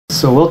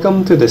So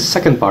welcome to the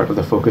second part of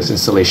the FOQUS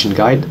installation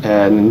guide,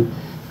 and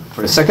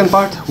for the second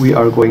part we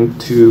are going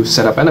to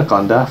set up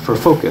Anaconda for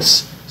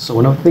FOQUS. So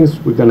one of the things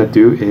we're going to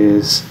do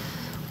is,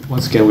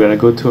 once again, we're going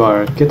to go to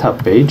our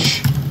GitHub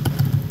page.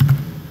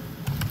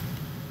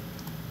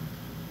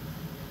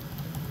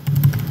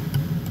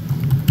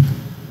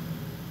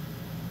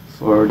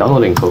 For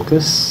downloading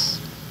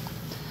FOQUS,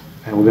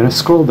 and we're going to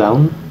scroll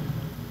down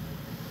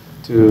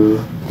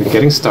to the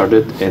Getting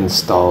Started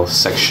Install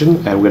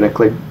section, and we're going to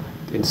click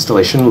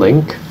installation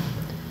link,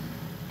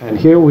 and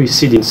here we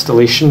see the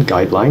installation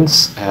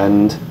guidelines,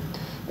 and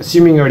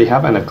assuming you already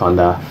have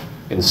Anaconda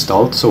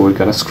installed, so we're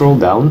going to scroll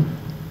down,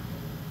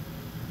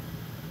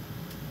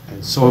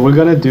 and so what we're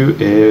going to do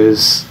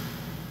is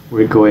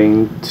we're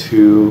going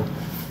to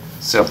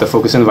set up the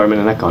FOQUS environment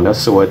in Anaconda.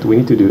 So what we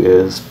need to do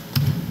is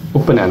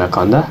open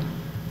Anaconda,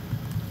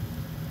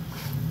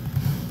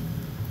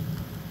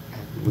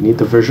 and we need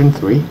the version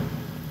 3,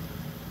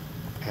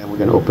 and we're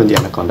going to open the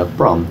Anaconda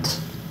prompt.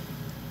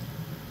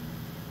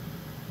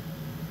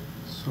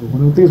 So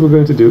one of the things we're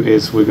going to do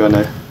is we're going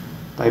to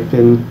type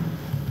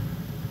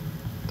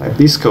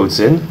these codes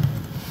in.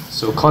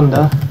 So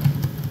conda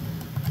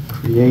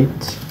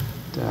create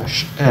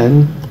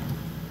 -n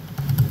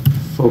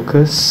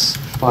focus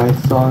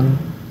python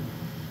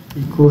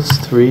equals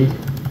 3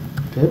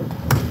 pip.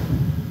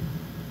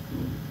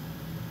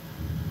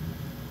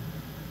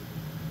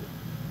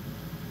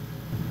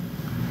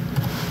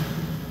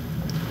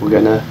 We're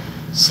going to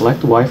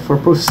select Y for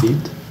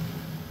proceed.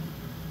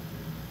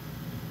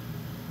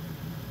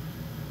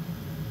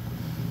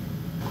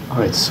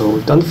 Alright, so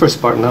we've done the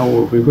first part. Now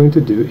what we're going to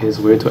do is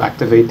we're going to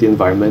activate the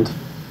environment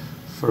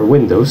for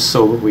Windows.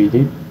 So we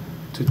need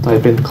to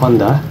type in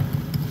conda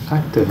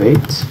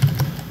activate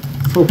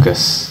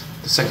FOQUS,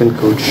 the second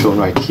code shown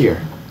right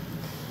here.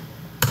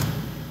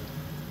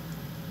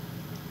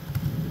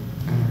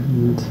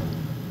 And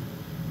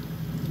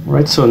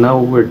alright, so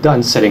now we're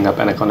done setting up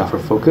Anaconda for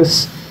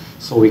FOQUS.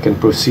 So we can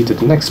proceed to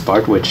the next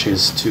part, which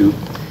is to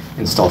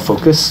install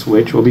FOQUS,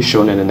 which will be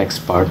shown in the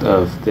next part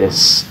of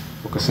this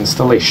FOQUS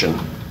installation.